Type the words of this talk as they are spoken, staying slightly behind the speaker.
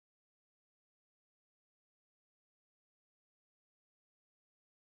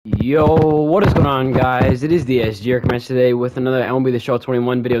Yo, what is going on, guys? It is the SG recommends today with another MLB The Show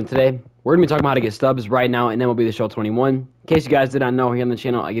 21 video. And today, we're going to be talking about how to get stubs right now in MLB The Show 21. In case you guys did not know, here on the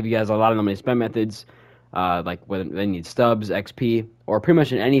channel, I give you guys a lot of money spend methods, like whether they need stubs, XP, or pretty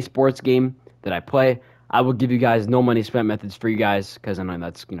much in any sports game that I play. I will give you guys no money spent methods for you guys because I know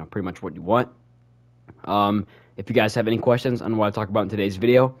that's pretty much what you want. If you guys have any questions on what I talk about in today's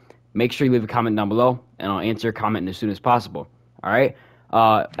video, make sure you leave a comment down below, and I'll answer your comment as soon as possible. All right.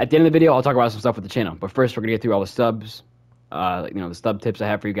 At the end of the video, I'll talk about some stuff with the channel. But first, we're gonna get through all the stubs, the stub tips I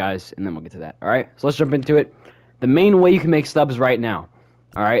have for you guys, and then we'll get to that. All right. So let's jump into it. The main way you can make stubs right now,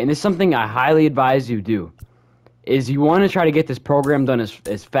 all right, and this is something I highly advise you do, is you want to try to get this program done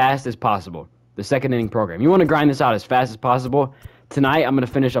as fast as possible. The second inning program. You want to grind this out as fast as possible. Tonight, I'm gonna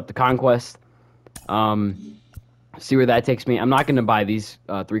finish up the conquest. See where that takes me. I'm not gonna buy these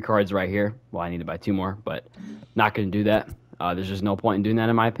 3 cards right here. Well, I need to buy 2 more, but not gonna do that. There's just no point in doing that,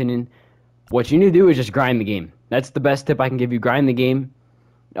 in my opinion. What you need to do is just grind the game. That's the best tip I can give you. Grind the game.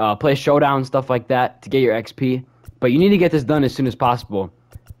 Play showdown, stuff like that, to get your XP. But you need to get this done as soon as possible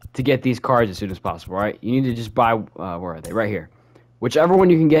to get these cards as soon as possible, all right? You need to just buy, where are they? Right here. Whichever one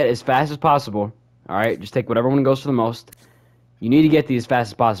you can get as fast as possible, all right? Just take whatever one goes for the most. You need to get these as fast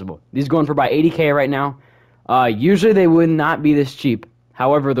as possible. These going for about 80K right now. Usually they would not be this cheap.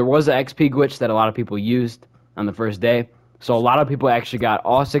 However, there was an XP glitch that a lot of people used on the first day. So a lot of people actually got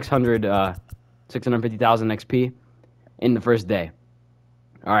all 650,000 XP in the first day.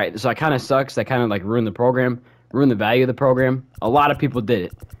 All right, so that kind of sucks. That kind of like ruined the program, ruined the value of the program. A lot of people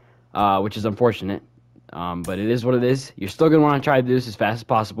did it, which is unfortunate. But it is what it is. You're still going to want to try to do this as fast as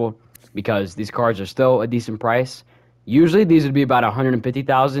possible because these cards are still a decent price. Usually these would be about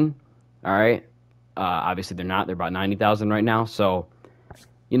 150,000. All right. Obviously they're not. They're about 90,000 right now. So,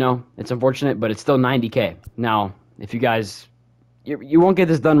 it's unfortunate, but it's still 90K. Now, if you guys, you won't get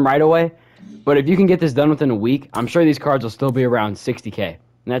this done right away, but if you can get this done within a week, I'm sure these cards will still be around 60K. And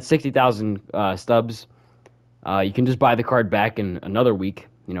that's 60,000 stubs. You can just buy the card back in another week,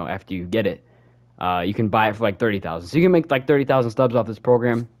 after you get it. You can buy it for like 30,000. So you can make like 30,000 stubs off this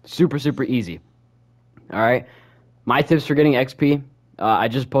program. Super, super easy. All right. My tips for getting XP. I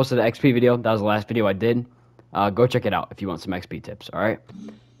just posted an XP video. That was the last video I did. Go check it out if you want some XP tips. All right.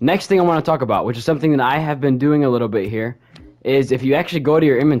 Next thing I want to talk about, which is something that I have been doing a little bit here, is if you actually go to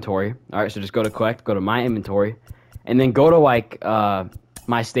your inventory. All right, so just go to collect, go to my inventory, and then go to like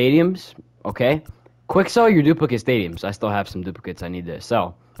my stadiums. Okay, quick sell your duplicate stadiums. I still have some duplicates I need to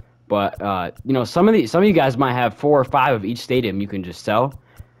sell, but some of you guys might have 4 or 5 of each stadium you can just sell.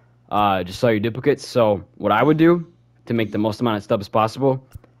 Just sell your duplicates. So what I would do to make the most amount of stubs possible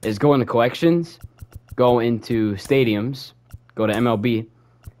is go into collections, go into stadiums, go to MLB.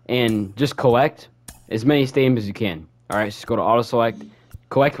 And just collect as many stadiums as you can. All right, just go to auto select,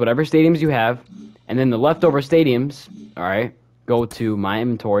 collect whatever stadiums you have, and then the leftover stadiums. All right, go to my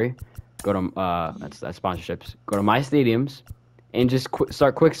inventory, go to that's sponsorships. Go to my stadiums, and just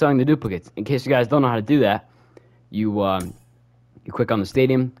start quick selling the duplicates. In case you guys don't know how to do that, you click on the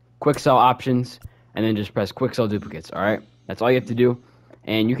stadium, quick sell options, and then just press quick sell duplicates. All right, that's all you have to do.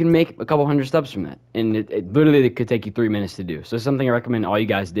 And you can make a couple hundred stubs from that. And it literally could take you 3 minutes to do. So it's something I recommend all you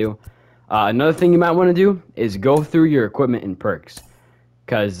guys do. Another thing you might want to do is go through your equipment and perks.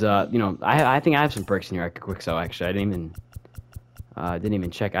 Because, I think I have some perks in here I could quick sell, actually. I didn't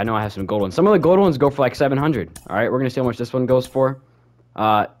even check. I know I have some gold ones. Some of the gold ones go for like 700. All right, we're going to see how much this one goes for.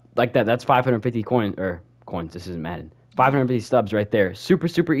 Like that, that's 550 coins. This isn't Madden. 550 stubs right there. Super,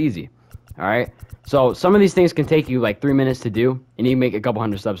 super easy. All right. So some of these things can take you like 3 minutes to do, and you can make a couple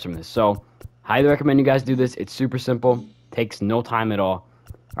hundred stubs from this. So highly recommend you guys do this. It's super simple. Takes no time at all.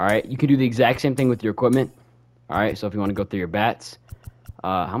 All right. You can do the exact same thing with your equipment. All right. So if you want to go through your bats,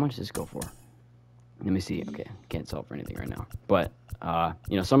 how much does this go for? Let me see. Okay. Can't sell for anything right now. But,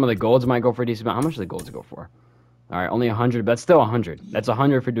 some of the golds might go for a decent amount. How much do the golds go for? All right. Only 100, but that's still 100. That's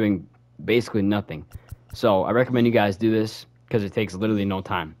 100 for doing basically nothing. So I recommend you guys do this because it takes literally no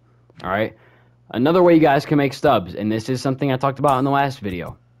time. All right. Another way you guys can make stubs, and this is something I talked about in the last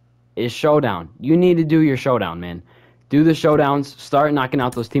video, is showdown. You need to do your showdown, man. Do the showdowns. Start knocking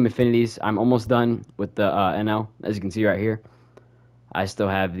out those team affinities. I'm almost done with the NL, as you can see right here. I still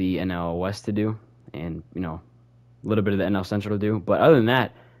have the NL West to do, and, a little bit of the NL Central to do. But other than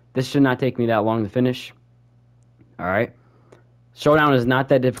that, this should not take me that long to finish. All right. Showdown is not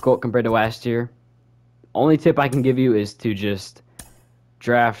that difficult compared to last year. Only tip I can give you is to just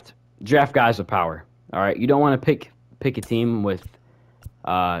draft guys with power. All right, you don't want to pick a team with,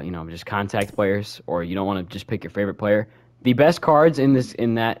 just contact players, or you don't want to just pick your favorite player. The best cards in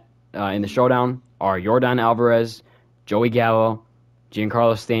the showdown are Yordan Alvarez, Joey Gallo,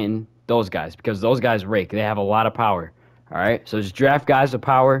 Giancarlo Stanton, those guys, because those guys rake. They have a lot of power. All right, so just draft guys with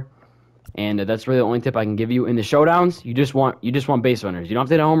power, and that's really the only tip I can give you. In the showdowns, you just want base runners. You don't have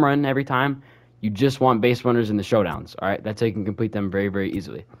to hit a home run every time. You just want base runners in the showdowns. All right, that's how you can complete them very, very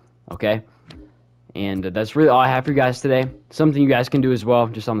easily. Okay, and that's really all I have for you guys today. Something you guys can do as well,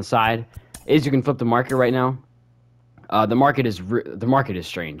 just on the side, is you can flip the market right now. The market is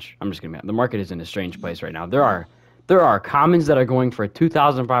strange. I'm just gonna be, the market is in a strange place right now. There are commons that are going for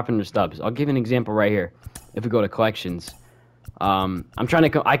 2,500 stubs. I'll give you an example right here. If we go to collections, I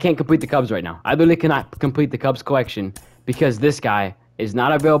can't complete the Cubs right now. I literally cannot complete the Cubs collection because this guy is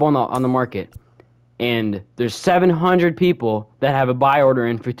not available on the market, and there's 700 people that have a buy order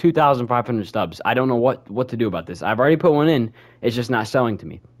in for 2,500 stubs. I don't know what to do about this. I've already put one in. It's just not selling to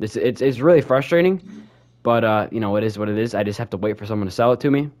me. It's really frustrating. But, you know, it is what it is. I just have to wait for someone to sell it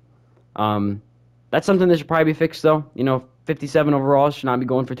to me. That's something that should probably be fixed, though. You know, 57 overall should not be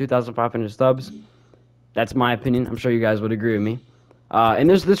going for 2,500 stubs. That's my opinion. I'm sure you guys would agree with me. And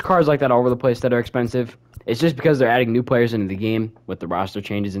there's cards like that all over the place that are expensive. It's just because they're adding new players into the game with the roster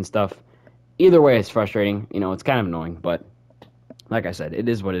changes and stuff. Either way, it's frustrating. You know, it's kind of annoying. But, like I said, it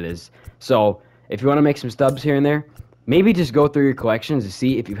is what it is. So, if you want to make some stubs here and there, maybe just go through your collections to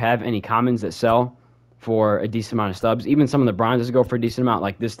see if you have any commons that sell for a decent amount of stubs. Even some of the bronzes go for a decent amount,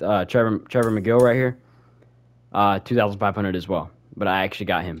 like this Trevor McGill right here, 2,500 as well. But I actually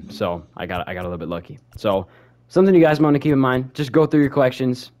got him, so I got a little bit lucky. So something you guys want to keep in mind: just go through your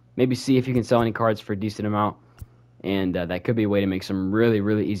collections, maybe see if you can sell any cards for a decent amount, and that could be a way to make some really,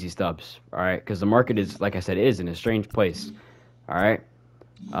 really easy stubs. All right, because the market is, like I said, it is in a strange place. All right,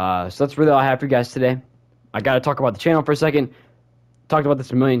 so that's really all I have for you guys today. I got to talk about the channel for a second. Talked about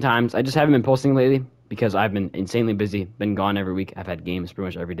this a million times. I just haven't been posting lately because I've been insanely busy, been gone every week. I've had games pretty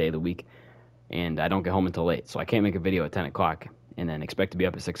much every day of the week, and I don't get home until late, so I can't make a video at 10 o'clock and then expect to be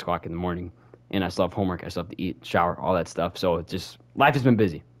up at 6 o'clock in the morning, and I still have homework, I still have to eat, shower, all that stuff, so it's just, life has been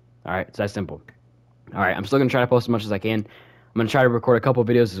busy. All right, it's that simple. All right, I'm still going to try to post as much as I can. I'm going to try to record a couple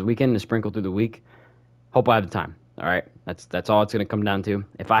videos this weekend to sprinkle through the week. Hope I have the time. All right, that's all it's going to come down to.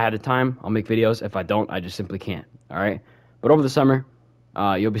 If I have the time, I'll make videos. If I don't, I just simply can't. All right, but over the summer,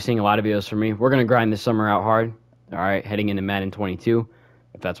 you'll be seeing a lot of videos from me. We're going to grind this summer out hard, all right, heading into Madden 22,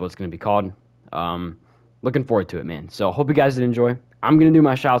 if that's what it's going to be called. Looking forward to it, man. So hope you guys did enjoy. I'm going to do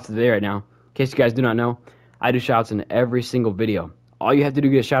my shoutouts today right now. In case you guys do not know, I do shoutouts in every single video. All you have to do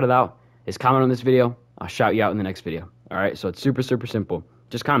to get shouted out is comment on this video. I'll shout you out in the next video, all right? So it's super, super simple.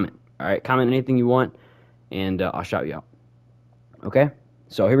 Just comment, all right? Comment anything you want, and I'll shout you out, okay?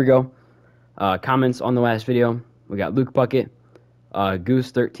 So here we go. Comments on the last video. We got Luke Bucket,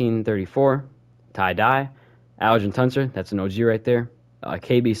 Goose1334, Tie Dye, Algen Tunser, that's an OG right there,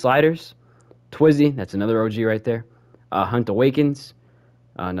 KB Sliders, Twizzy, that's another OG right there, Hunt Awakens,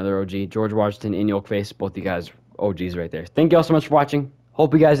 another OG, George Washington, and Yolkface, both you guys OGs right there. Thank you all so much for watching.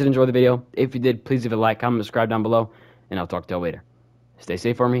 Hope you guys did enjoy the video. If you did, please leave a like, comment, subscribe down below, and I'll talk to you all later. Stay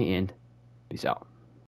safe for me, and peace out.